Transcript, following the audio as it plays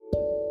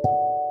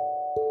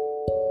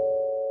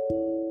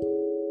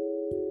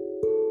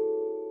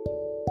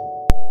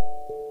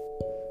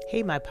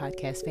Hey, my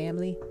podcast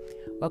family.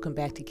 Welcome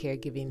back to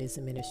Caregiving is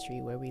a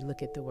Ministry, where we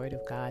look at the Word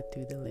of God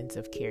through the lens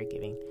of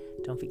caregiving.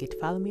 Don't forget to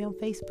follow me on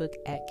Facebook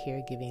at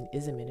Caregiving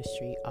is a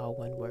Ministry, all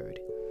one word.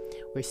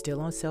 We're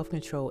still on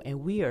self-control,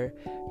 and we are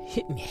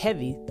hitting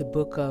heavy the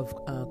book of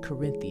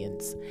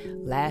Corinthians.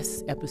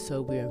 Last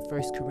episode, we were in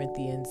 1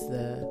 Corinthians.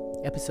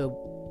 The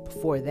episode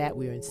before that,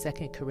 we were in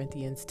 2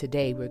 Corinthians.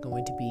 Today, we're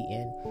going to be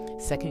in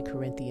 2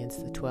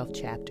 Corinthians, the 12th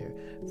chapter,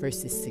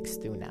 verses 6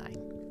 through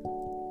 9.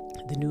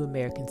 The New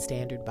American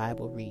Standard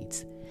Bible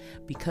reads,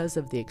 "Because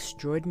of the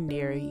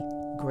extraordinary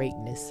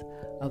greatness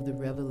of the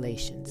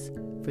revelations,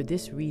 for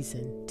this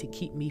reason, to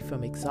keep me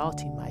from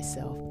exalting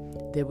myself,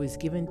 there was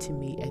given to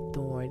me a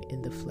thorn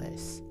in the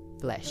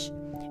flesh,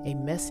 a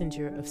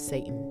messenger of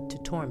Satan to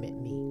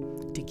torment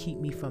me, to keep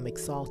me from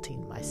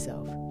exalting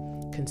myself.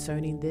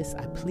 Concerning this,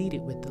 I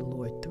pleaded with the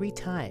Lord 3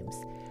 times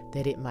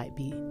that it might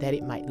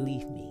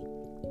leave me.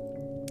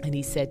 And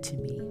he said to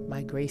me,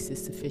 my grace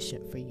is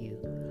sufficient for you,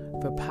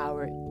 for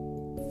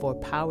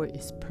power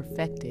is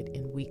perfected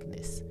in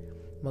weakness.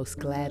 Most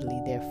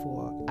gladly,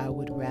 therefore, I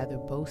would rather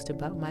boast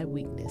about my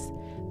weakness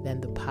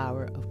than the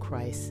power of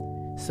Christ,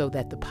 so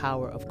that the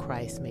power of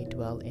Christ may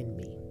dwell in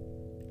me."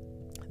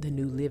 The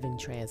New Living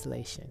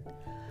Translation.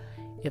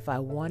 "If I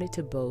wanted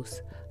to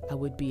boast, I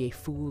would be a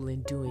fool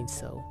in doing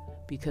so,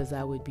 because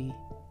I would be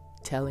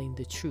telling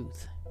the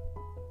truth.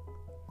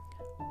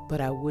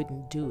 But I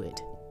wouldn't do it,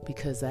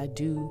 because I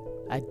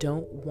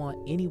don't want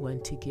anyone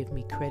to give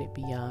me credit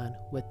beyond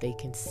what they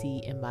can see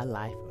in my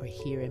life or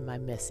hear in my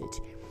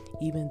message,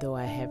 even though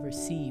I have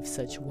received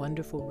such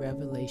wonderful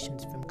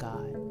revelations from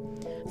God.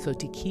 So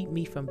to keep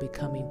me from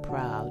becoming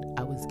proud,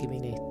 I was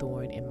given a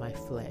thorn in my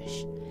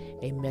flesh,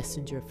 a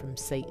messenger from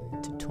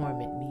Satan to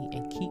torment me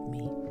and keep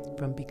me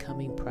from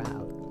becoming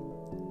proud.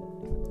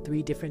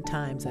 3 different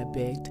times I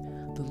begged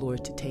the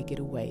Lord to take it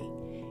away.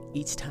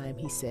 Each time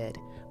he said,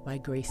 my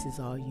grace is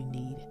all you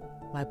need.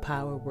 My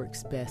power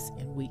works best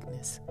in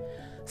weakness.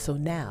 So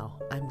now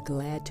I'm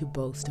glad to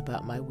boast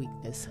about my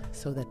weakness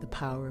so that the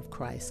power of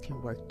Christ can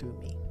work through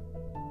me."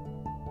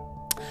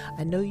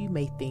 I know you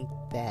may think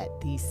that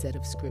these set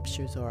of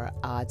scriptures are an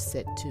odd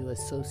set to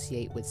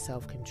associate with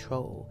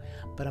self-control,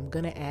 but I'm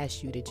going to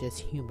ask you to just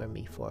humor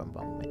me for a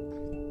moment.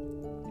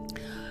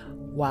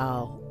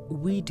 While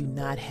we do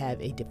not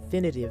have a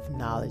definitive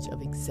knowledge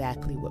of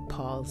exactly what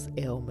Paul's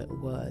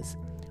ailment was,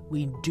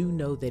 we do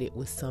know that it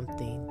was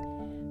something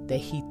that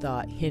he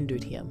thought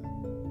hindered him,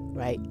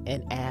 right?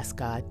 And asked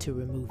God to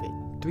remove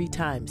it. 3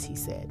 times, he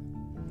said.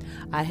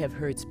 I have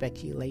heard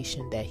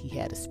speculation that he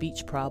had a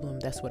speech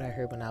problem. That's what I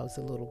heard when I was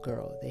a little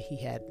girl, that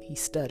he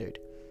stuttered.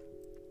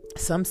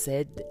 Some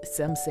say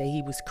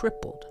he was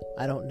crippled.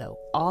 I don't know.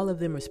 All of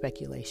them are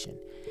speculation.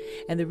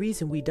 And the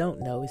reason we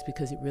don't know is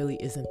because it really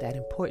isn't that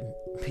important.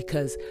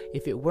 Because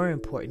if it were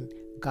important,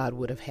 God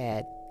would have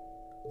had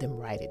them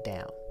write it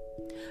down.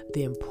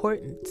 The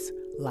importance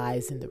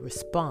lies in the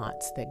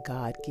response that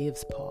God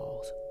gives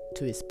Paul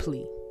to his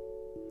plea.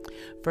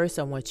 First,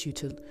 I want you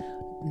to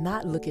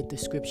not look at the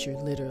scripture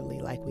literally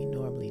like we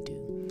normally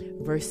do.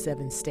 Verse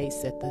 7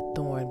 states that the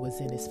thorn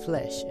was in his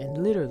flesh, and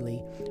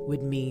literally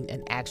would mean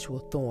an actual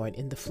thorn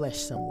in the flesh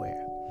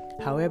somewhere.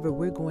 However,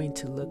 we're going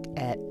to look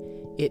at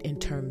it in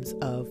terms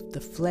of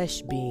the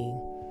flesh being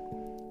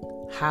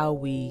how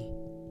we've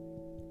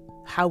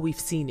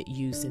seen it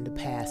used in the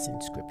past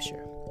in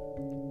scripture.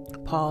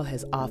 Paul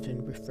has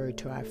often referred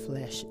to our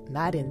flesh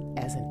not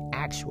as an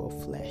actual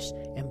flesh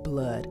and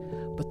blood,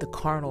 but the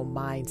carnal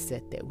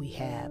mindset that we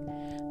have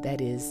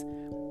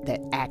that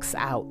acts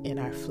out in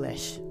our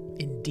flesh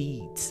in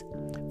deeds.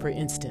 For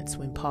instance,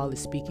 when Paul is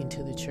speaking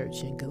to the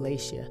church in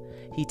Galatia,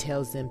 he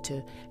tells them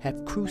to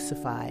have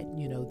crucified,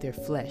 their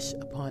flesh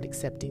upon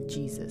accepting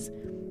Jesus.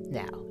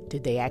 Now,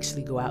 did they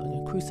actually go out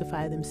and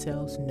crucify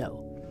themselves?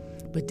 No.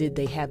 But did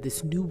they have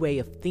this new way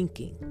of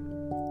thinking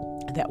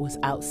that was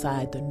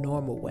outside the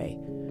normal way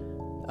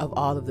of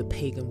all of the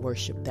pagan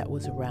worship that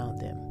was around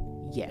them?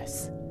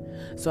 Yes.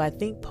 So I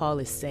think Paul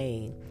is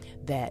saying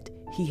that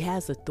he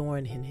has a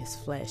thorn in his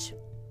flesh,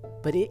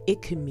 but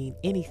it could mean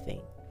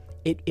anything.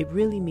 It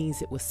really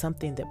means it was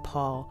something that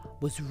Paul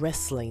was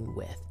wrestling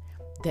with,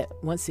 that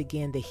once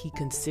again that he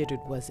considered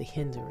was a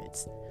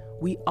hindrance.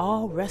 We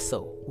all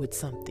wrestle with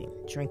something: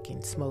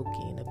 drinking,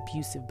 smoking,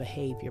 abusive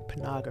behavior,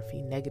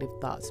 pornography, negative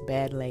thoughts,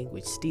 bad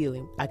language,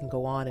 stealing. I can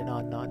go on and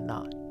on and on and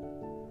on.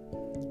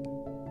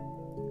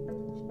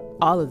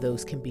 All of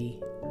those can be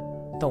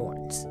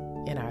thorns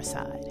in our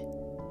side.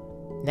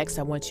 Next,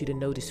 I want you to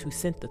notice who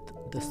sent the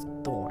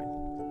thorn.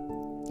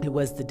 It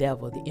was the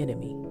devil, the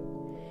enemy.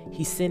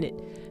 He sent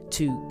it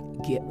to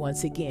get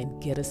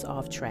us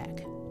off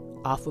track,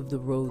 off of the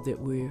road that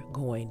we're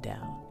going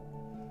down.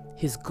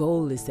 His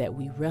goal is that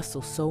we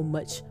wrestle so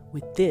much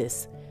with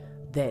this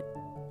that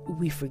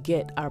we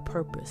forget our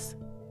purpose.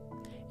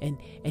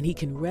 And he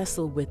can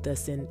wrestle with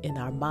us in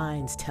our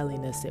minds,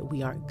 telling us that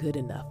we aren't good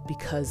enough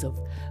because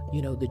of,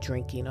 the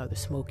drinking or the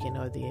smoking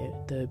or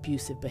the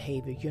abusive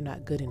behavior. You're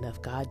not good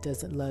enough. God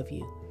doesn't love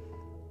you,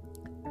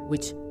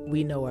 which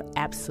we know are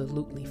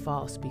absolutely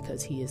false,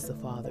 because he is the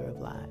father of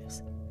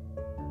lies.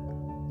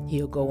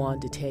 He'll go on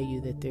to tell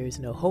you that there is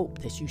no hope,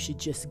 that you should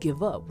just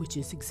give up, which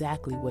is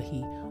exactly what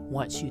he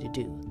wants you to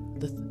do.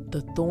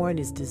 The thorn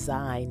is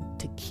designed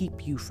to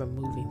keep you from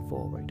moving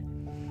forward.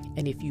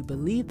 And if you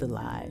believe the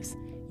lies,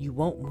 you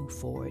won't move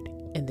forward,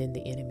 and then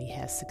the enemy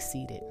has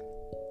succeeded.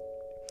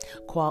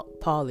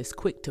 Paul is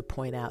quick to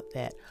point out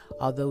that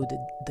although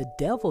the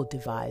devil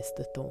devised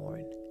the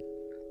thorn,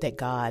 that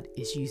God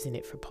is using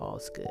it for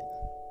Paul's good.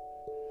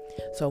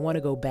 So I want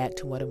to go back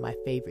to one of my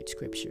favorite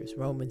scriptures,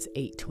 Romans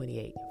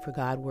 8:28. For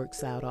God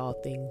works all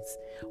things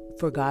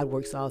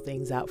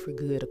out for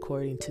good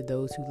according to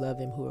those who love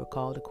him, who are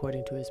called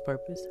according to his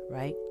purpose,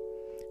 right?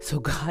 So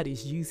God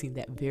is using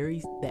that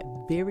very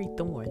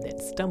thorn,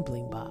 that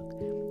stumbling block.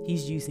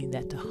 He's using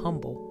that to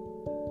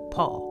humble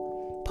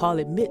Paul. Paul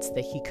admits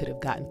that he could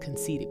have gotten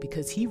conceited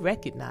because he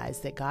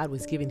recognized that God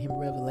was giving him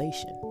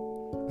revelation.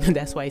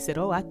 That's why he said,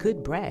 I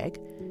could brag.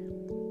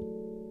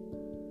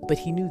 But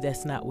he knew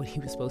that's not what he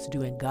was supposed to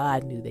do, and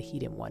God knew that he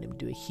didn't want him to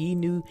do it. He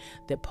knew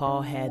that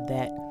Paul had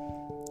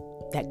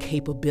that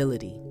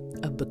capability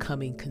of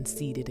becoming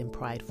conceited and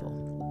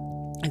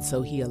prideful. And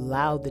so he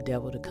allowed the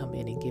devil to come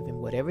in and give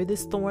him whatever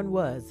this thorn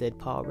was that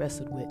Paul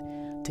wrestled with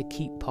to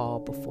keep Paul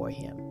before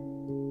him.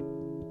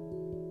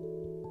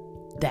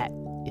 That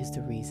is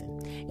the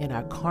reason. In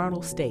our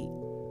carnal state,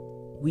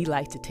 we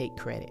like to take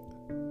credit.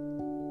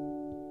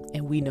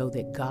 And we know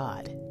that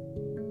God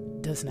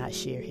does not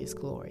share his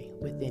glory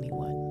with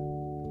anyone.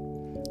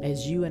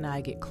 As you and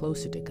I get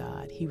closer to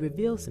God, he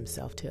reveals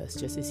himself to us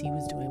just as he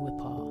was doing with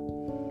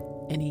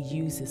Paul. And he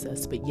uses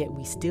us, but yet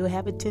we still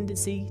have a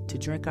tendency to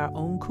drink our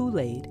own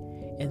Kool-Aid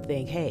and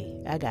think,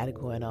 hey, I got it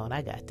going on,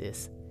 I got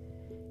this.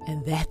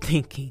 And that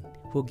thinking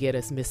will get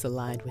us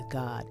misaligned with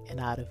God and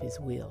out of his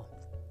will.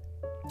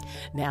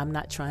 Now, I'm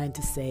not trying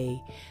to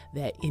say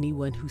that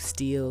anyone who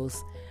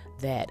steals,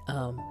 that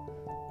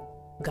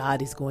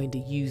God is going to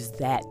use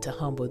that to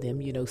humble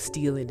them.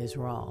 Stealing is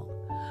wrong.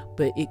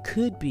 But it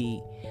could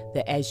be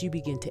that as you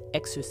begin to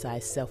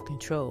exercise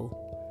self-control,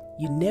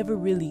 you never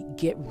really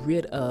get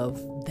rid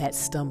of that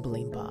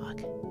stumbling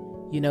block.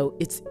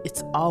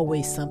 It's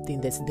always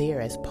something that's there,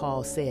 as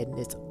Paul said, and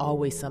it's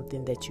always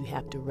something that you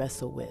have to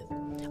wrestle with.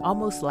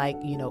 Almost like,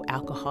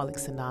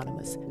 Alcoholics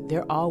Anonymous.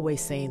 They're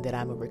always saying that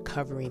I'm a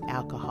recovering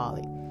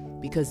alcoholic,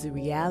 because the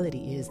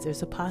reality is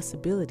there's a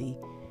possibility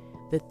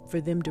that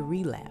for them to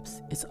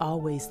relapse. It's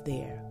always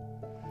there.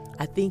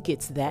 I think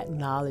it's that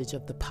knowledge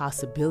of the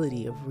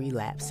possibility of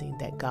relapsing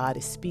that God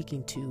is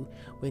speaking to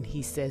when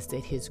he says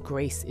that his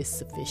grace is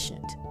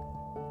sufficient.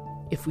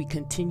 If we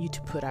continue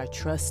to put our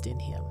trust in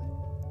him,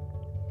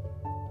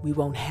 we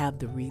won't have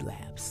the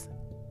relapse.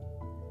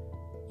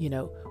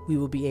 We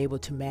will be able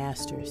to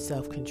master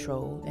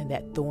self-control, and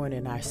that thorn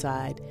in our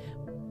side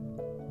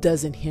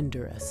doesn't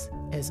hinder us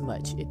as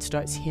much. It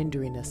starts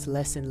hindering us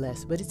less and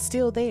less, but it's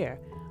still there.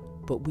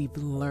 But we've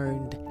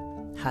learned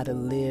how to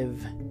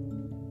live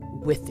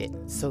with it,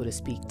 so to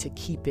speak, to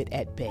keep it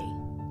at bay.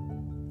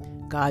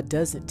 God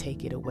doesn't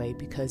take it away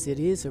because it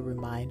is a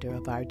reminder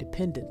of our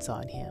dependence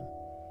on him,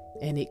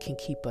 and it can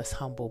keep us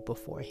humble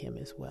before him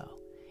as well,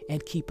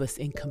 and keep us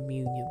in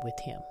communion with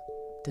him.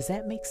 Does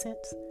that make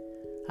sense?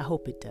 I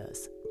hope it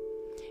does.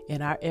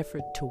 In our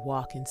effort to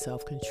walk in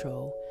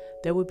self-control,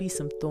 there will be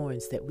some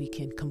thorns that we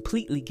can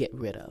completely get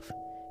rid of,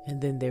 and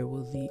then there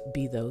will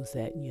be those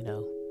that,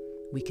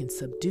 we can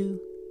subdue,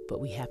 but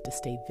we have to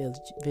stay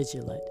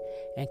vigilant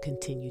and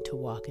continue to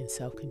walk in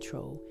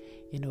self-control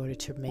in order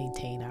to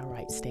maintain our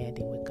right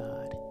standing with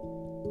God.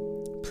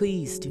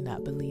 Please do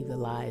not believe the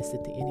lies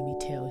that the enemy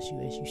tells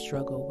you as you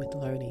struggle with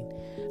learning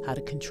how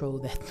to control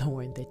that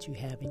thorn that you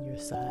have in your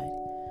side.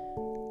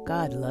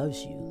 God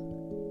loves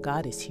you.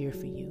 God is here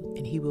for you,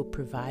 and he will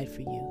provide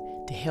for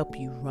you to help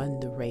you run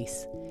the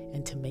race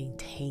and to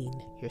maintain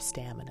your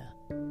stamina.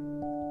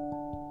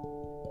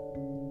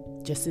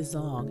 Just as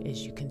long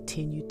as you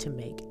continue to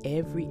make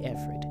every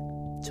effort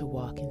to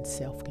walk in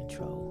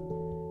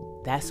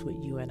self-control, that's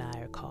what you and I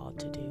are called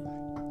to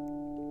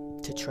do,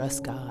 to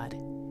trust God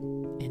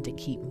and to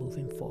keep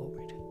moving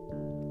forward.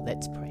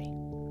 Let's pray.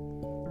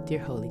 Dear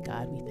Holy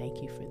God, we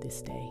thank you for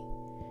this day.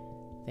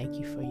 Thank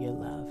you for your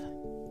love.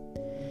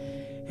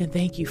 And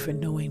thank you for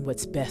knowing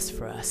what's best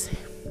for us,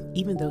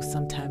 even though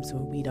sometimes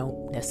when we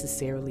don't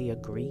necessarily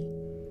agree.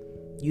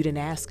 You didn't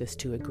ask us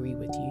to agree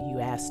with you. You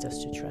asked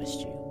us to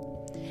trust you.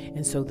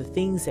 And so the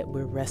things that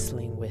we're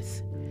wrestling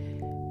with,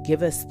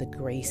 give us the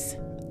grace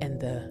and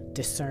the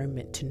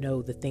discernment to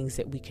know the things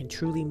that we can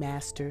truly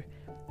master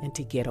and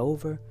to get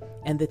over,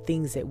 and the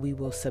things that we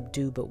will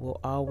subdue but will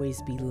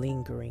always be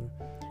lingering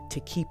to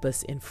keep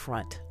us in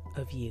front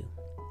of you.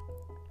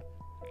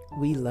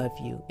 We love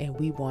you, and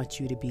we want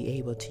you to be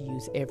able to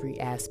use every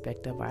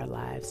aspect of our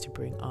lives to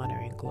bring honor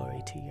and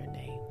glory to your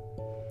name.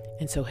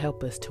 And so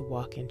help us to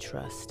walk in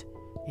trust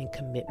and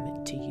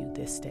commitment to you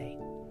this day.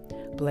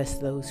 Bless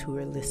those who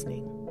are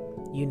listening.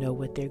 You know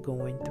what they're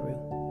going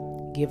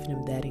through. Give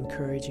them that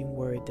encouraging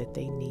word that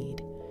they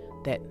need,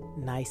 that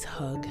nice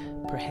hug,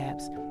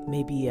 perhaps,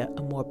 maybe a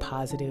more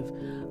positive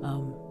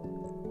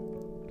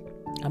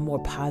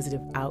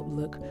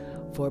outlook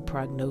for a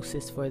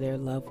prognosis for their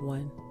loved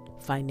one.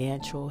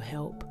 financial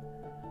help,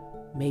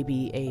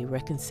 maybe a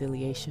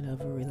reconciliation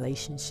of a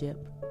relationship,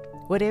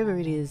 whatever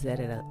it is that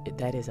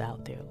is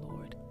out there,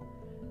 Lord,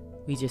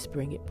 we just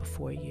bring it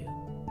before you,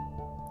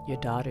 your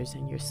daughters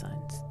and your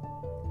sons,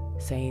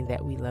 saying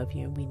that we love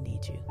you and we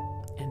need you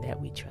and that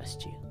we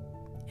trust you.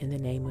 In the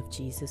name of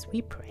Jesus,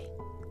 we pray.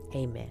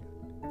 Amen.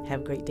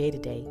 Have a great day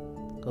today.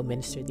 Go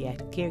minister the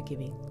act of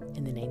caregiving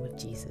in the name of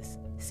Jesus.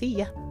 See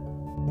ya.